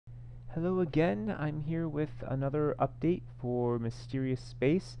Hello again. I'm here with another update for Mysterious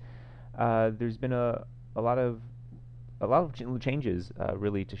Space. There's been a lot of changes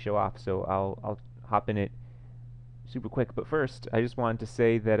really to show off, so I'll hop in it super quick. But first, I just wanted to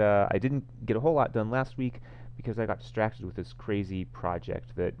say that I didn't get a whole lot done last week because I got distracted with this crazy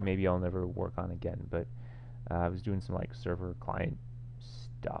project that maybe I'll never work on again. But I was doing some like server client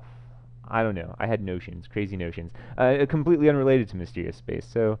stuff. I don't know. I had notions, crazy notions, completely unrelated to Mysterious Space.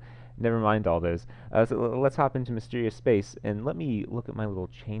 So never mind all those. Let's hop into Mysterious Space and let me look at my little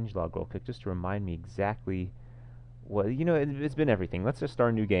changelog real quick just to remind me exactly what it's been everything. Let's just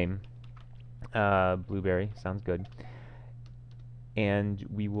start a new game. Blueberry sounds good, and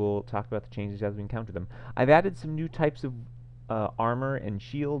we will talk about the changes as we encounter them. I've added some new types of armor and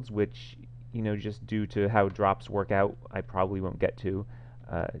shields, which just due to how drops work out, I probably won't get to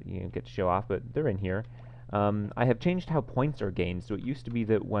get to show off, but they're in here. I have changed how points are gained. So it used to be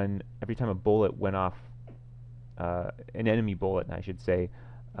that when every time a bullet went off, an enemy bullet, I should say,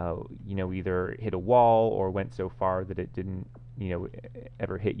 either hit a wall or went so far that it didn't,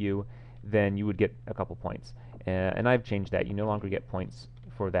 ever hit you, then you would get a couple points. And I've changed that. You no longer get points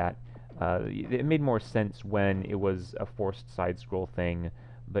for that. It made more sense when it was a forced side scroll thing,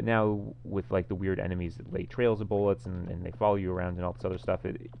 but now with like the weird enemies that lay trails of bullets and they follow you around and all this other stuff,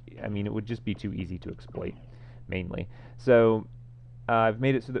 I mean, it would just be too easy to exploit, mainly. So I've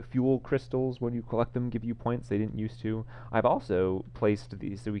made it so that fuel crystals, when you collect them, give you points they didn't used to. I've also placed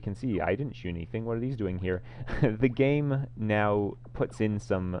these so we can see I didn't shoot anything. What are these doing here? The game now puts in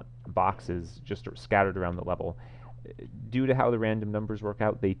some boxes just scattered around the level. Due to how the random numbers work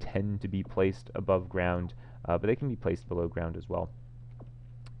out, they tend to be placed above ground, but they can be placed below ground as well.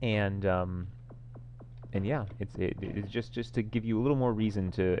 And yeah, it's just to give you a little more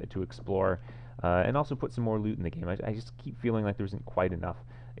reason to explore, and also put some more loot in the game. I just keep feeling like there isn't quite enough.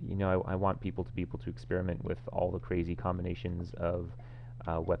 I want people to be able to experiment with all the crazy combinations of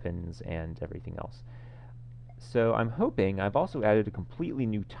weapons and everything else. So I'm hoping I've also added a completely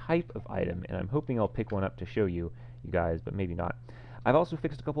new type of item, and I'm hoping I'll pick one up to show you guys, but maybe not. I've also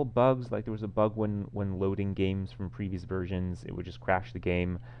fixed a couple bugs, like there was a bug when loading games from previous versions, it would just crash the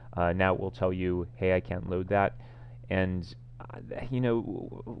game. Now it will tell you, hey, I can't load that. And,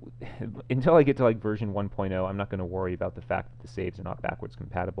 until I get to like version 1.0, I'm not going to worry about the fact that the saves are not backwards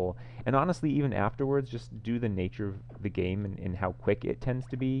compatible. And honestly, even afterwards, just due to the nature of the game and how quick it tends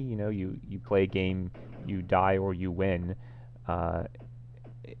to be, you play a game, you die or you win.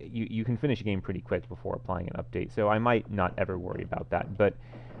 You can finish a game pretty quick before applying an update, so I might not ever worry about that. But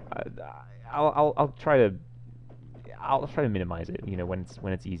uh, I'll try to minimize it.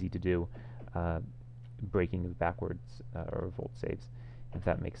 When it's easy to do, breaking the backwards or volt saves, if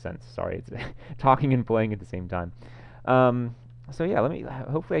that makes sense. Sorry, it's talking and playing at the same time. So yeah,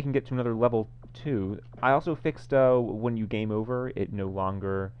 hopefully I can get to another level 2. I also fixed when you game over, it no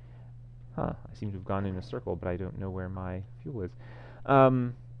longer. I seem to have gone in a circle, but I don't know where my fuel is.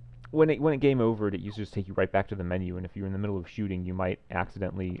 When it game overed, it used to just take you right back to the menu, and if you're in the middle of shooting, you might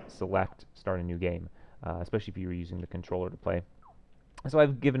accidentally select start a new game, especially if you were using the controller to play. So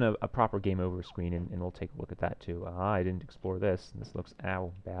I've given a proper game over screen, and we'll take a look at that too. I didn't explore this. This looks,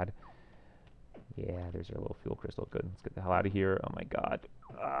 bad. Yeah, there's our little fuel crystal. Good. Let's get the hell out of here. Oh my god.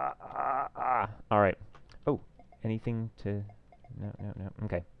 All right. Oh, anything to... No.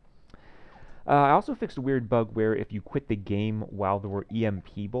 Okay. I also fixed a weird bug where if you quit the game while there were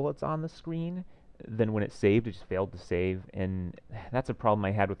EMP bullets on the screen, then when it saved, it just failed to save, and that's a problem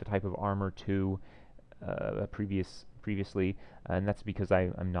I had with the type of armor too previously, and that's because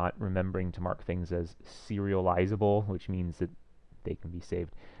I'm not remembering to mark things as serializable, which means that they can be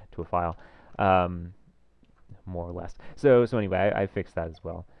saved to a file, more or less. So anyway, I fixed that as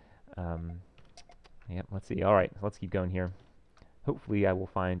well. Yep, let's see. All right, let's keep going here. Hopefully I will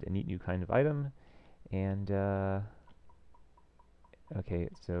find a neat new kind of item, and okay,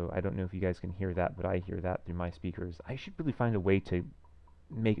 so I don't know if you guys can hear that, but I hear that through my speakers. I should really find a way to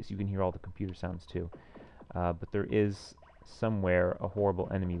make it so you can hear all the computer sounds too, but there is somewhere a horrible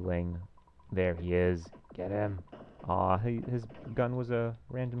enemy laying. There he is. Get him. Aw, his gun was a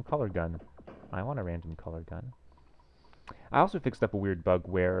random color gun. I want a random color gun. I also fixed up a weird bug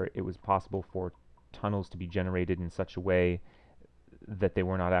where it was possible for tunnels to be generated in such a way that they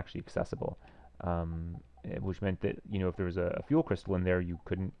were not actually accessible, which meant that if there was a fuel crystal in there, you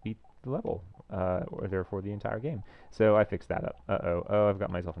couldn't beat the level, or therefore the entire game. So I fixed that up. Oh, I've got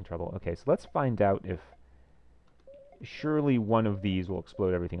myself in trouble. Okay, so let's find out if surely one of these will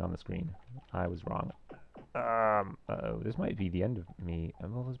explode everything on the screen. I was wrong. Uh-oh, this might be the end of me.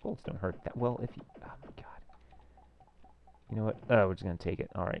 Well, those bullets don't hurt that well if you... Oh my god. You know what? Oh, we're just gonna take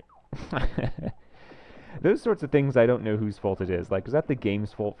it. All right. Those sorts of things, I don't know whose fault it is. Like, is that the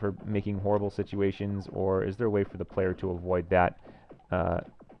game's fault for making horrible situations, or is there a way for the player to avoid that? Uh,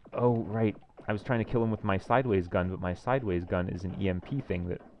 oh, right. I was trying to kill him with my sideways gun, but my sideways gun is an EMP thing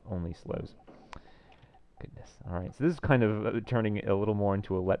that only slows. Goodness. Alright, so this is kind of turning a little more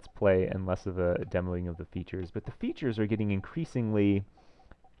into a let's play and less of a demoing of the features, but the features are getting increasingly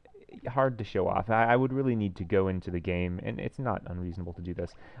hard to show off. I would really need to go into the game, and it's not unreasonable to do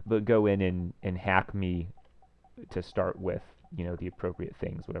this, but go in and hack me to start with, you know, the appropriate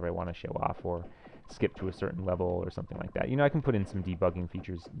things, whatever I want to show off, or skip to a certain level or something like that. You know, I can put in some debugging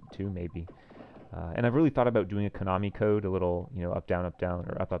features too, maybe. And I've really thought about doing a Konami code, a little, you know, up, down,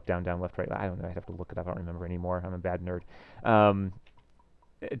 or up, down, left, right. I don't know. I'd have to look it up. I don't remember anymore. I'm a bad nerd.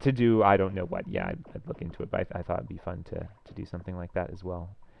 To do, I don't know what. Yeah, I'd look into it, but I thought it'd be fun to do something like that as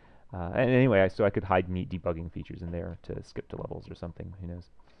well. And anyway, so I could hide neat debugging features in there to skip to levels or something. Who knows?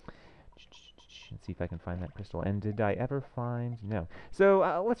 Let's see if I can find that crystal. And did I ever find? No. So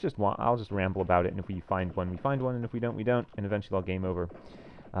I'll just ramble about it. And if we find one, we find one. And if we don't, we don't. And eventually I'll game over.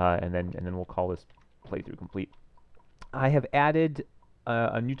 And then we'll call this playthrough complete. I have added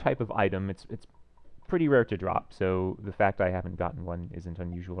a new type of item. It's pretty rare to drop. So the fact I haven't gotten one isn't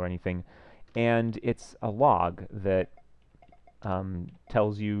unusual or anything. And it's a log that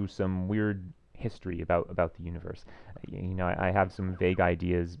tells you some weird history about the universe. You know, I have some vague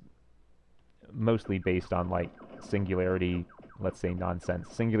ideas, mostly based on like singularity, let's say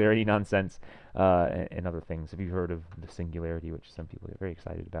singularity nonsense, and other things. Have you heard of the singularity, which some people get very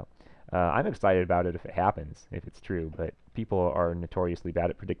excited about? I'm excited about it if it happens, if it's true, but people are notoriously bad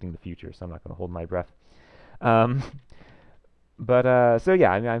at predicting the future, so I'm not going to hold my breath. So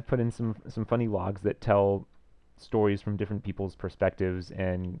yeah, I mean, I've put in some funny logs that tell stories from different people's perspectives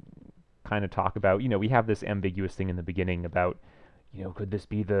and kind of talk about, you know, we have this ambiguous thing in the beginning about, you know, could this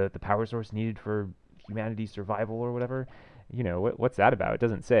be the power source needed for humanity's survival or whatever? You know, what's that about? It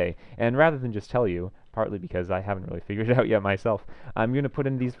doesn't say. And rather than just tell you, partly because I haven't really figured it out yet myself, I'm going to put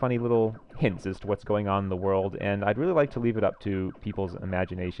in these funny little hints as to what's going on in the world, and I'd really like to leave it up to people's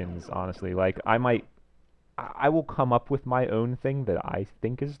imaginations, honestly. Like, I will come up with my own thing that I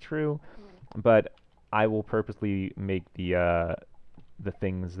think is true, but I will purposely make the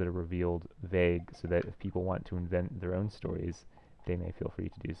things that are revealed vague so that if people want to invent their own stories, they may feel free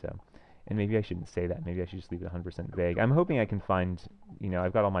to do so. And maybe I shouldn't say that. Maybe I should just leave it 100% vague. I'm hoping I can find, you know,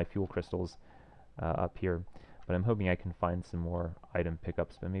 I've got all my fuel crystals up here, but I'm hoping I can find some more item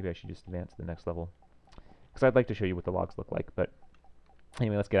pickups, but maybe I should just advance to the next level. Because I'd like to show you what the logs look like, but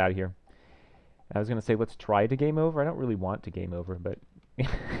anyway, let's get out of here. I was going to say let's try to game over. I don't really want to game over, but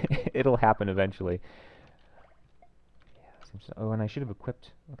it'll happen eventually. Yeah, oh, and I should have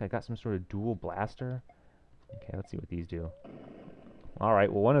equipped... Look, I got some sort of dual blaster. Okay, let's see what these do.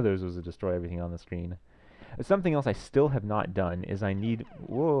 Alright, well, one of those was to destroy everything on the screen. Something else I still have not done is I need...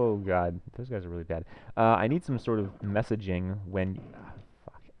 Whoa, God. Those guys are really bad. I need some sort of messaging when...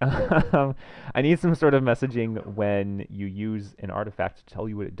 fuck. I need some sort of messaging when you use an artifact to tell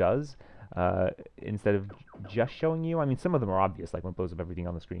you what it does, instead of just showing you. I mean, some of them are obvious, like when it blows up everything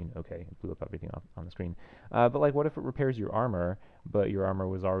on the screen. Okay, it blew up everything on the screen. But like, what if it repairs your armor, but your armor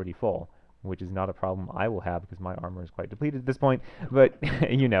was already full? Which is not a problem I will have because my armor is quite depleted at this point. But,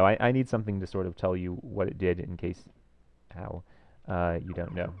 you know, I need something to sort of tell you what it did in case, you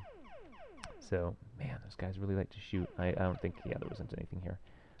don't know. So, man, those guys really like to shoot. I don't think, yeah, there wasn't anything here.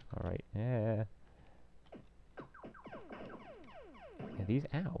 All right, yeah. Yeah, these,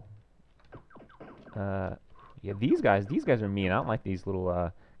 ow. Yeah, these guys are mean. I don't like these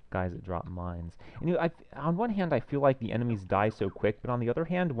little, guys that drop mines. And, you know, on one hand, I feel like the enemies die so quick, but on the other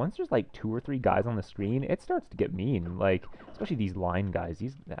hand, once there's like 2 or 3 guys on the screen, it starts to get mean. Like, especially these line guys.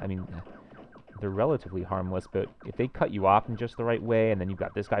 These, I mean, they're relatively harmless, but if they cut you off in just the right way, and then you've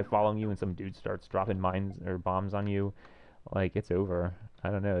got this guy following you, and some dude starts dropping mines or bombs on you, like, it's over. I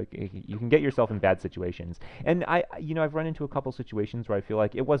don't know. You can get yourself in bad situations. And you know, I've run into a couple situations where I feel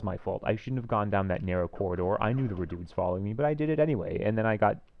like it was my fault. I shouldn't have gone down that narrow corridor. I knew there were dudes following me, but I did it anyway. And then I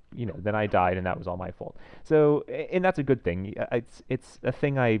got, you know, then I died, and that was all my fault. So, and that's a good thing. It's a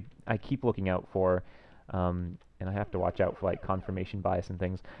thing I keep looking out for, and I have to watch out for like confirmation bias and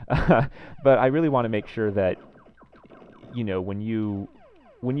things. But I really want to make sure that, you know, when you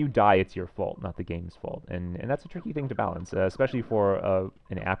die, it's your fault, not the game's fault, and that's a tricky thing to balance, especially for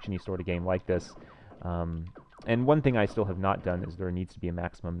an action-y sort of game like this. And one thing I still have not done is there needs to be a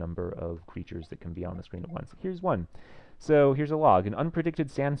maximum number of creatures that can be on the screen at once. Here's one. So here's a log. An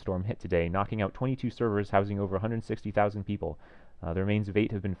unpredicted sandstorm hit today, knocking out 22 servers housing over 160,000 people. The remains of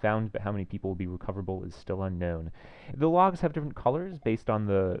 8 have been found, but how many people will be recoverable is still unknown. The logs have different colors based on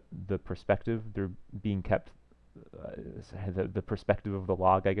the perspective. They're being kept, the perspective of the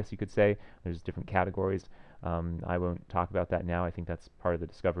log, I guess you could say. There's different categories. I won't talk about that now. I think that's part of the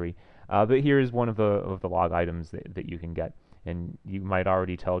discovery. But here is one of the log items that you can get. And you might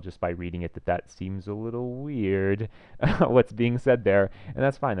already tell just by reading it that that seems a little weird, what's being said there. And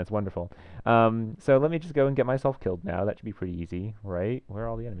that's fine. That's wonderful. So let me just go and get myself killed now. That should be pretty easy, right? Where are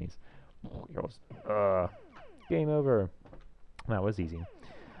all the enemies? Game over. That was easy.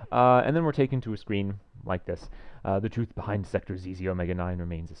 And then we're taken to a screen like this. The truth behind Sector ZZ Omega 9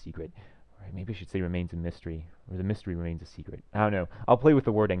 remains a secret. Right, maybe I should say remains a mystery, or the mystery remains a secret. I don't know. I'll play with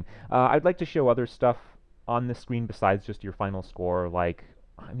the wording. I'd like to show other stuff on the screen besides just your final score, like,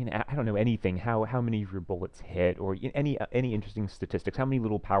 I mean, I don't know, anything, how many of your bullets hit, or any interesting statistics, how many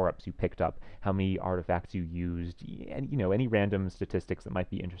little power-ups you picked up, how many artifacts you used, and, you know, any random statistics that might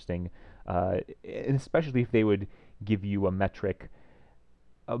be interesting, and especially if they would give you a metric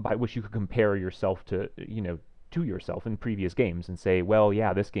by which you could compare yourself to, you know, to yourself in previous games and say, well,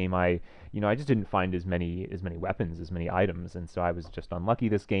 yeah, this game I just didn't find as many weapons, as many items, and so I was just unlucky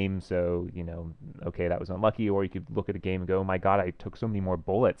this game, so, you know, okay, that was unlucky. Or you could look at a game and go, oh my god, I took so many more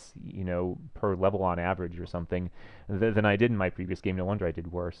bullets, you know, per level on average or something than I did in my previous game. No wonder I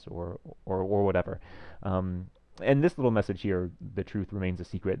did worse, or whatever. And this little message here, the truth remains a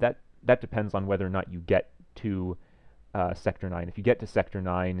secret, that depends on whether or not you get to Sector 9. If you get to Sector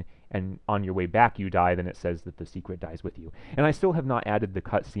 9 and on your way back you die, then it says that the secret dies with you. And I still have not added the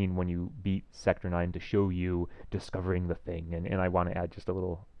cutscene when you beat Sector 9 to show you discovering the thing. And I want to add just a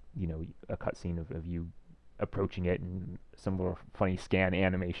little, you know, a cutscene of you approaching it and some little funny scan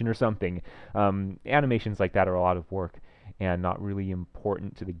animation or something. Animations like that are a lot of work and not really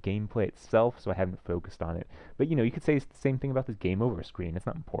important to the gameplay itself, so I haven't focused on it. But, you know, you could say the same thing about this game over screen. It's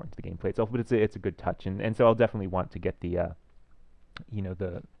not important to the gameplay itself, but it's a good touch, and so I'll definitely want to get the, you know,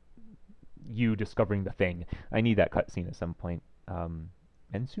 you discovering the thing. I need that cutscene at some point,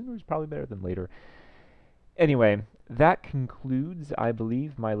 and sooner is probably better than later. Anyway, that concludes, I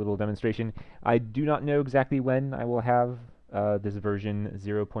believe, my little demonstration. I do not know exactly when I will have this version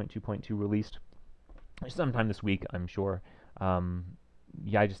 0.2.2 released. Sometime this week, I'm sure.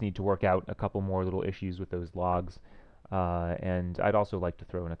 Yeah, I just need to work out a couple more little issues with those logs, and I'd also like to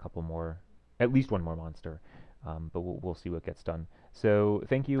throw in a couple more, at least one more monster, but we'll see what gets done. So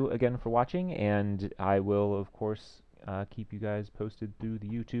thank you again for watching, and I will, of course, keep you guys posted through the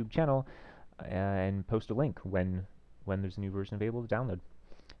YouTube channel, and post a link when there's a new version available to download.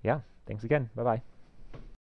 Yeah, thanks again. Bye-bye.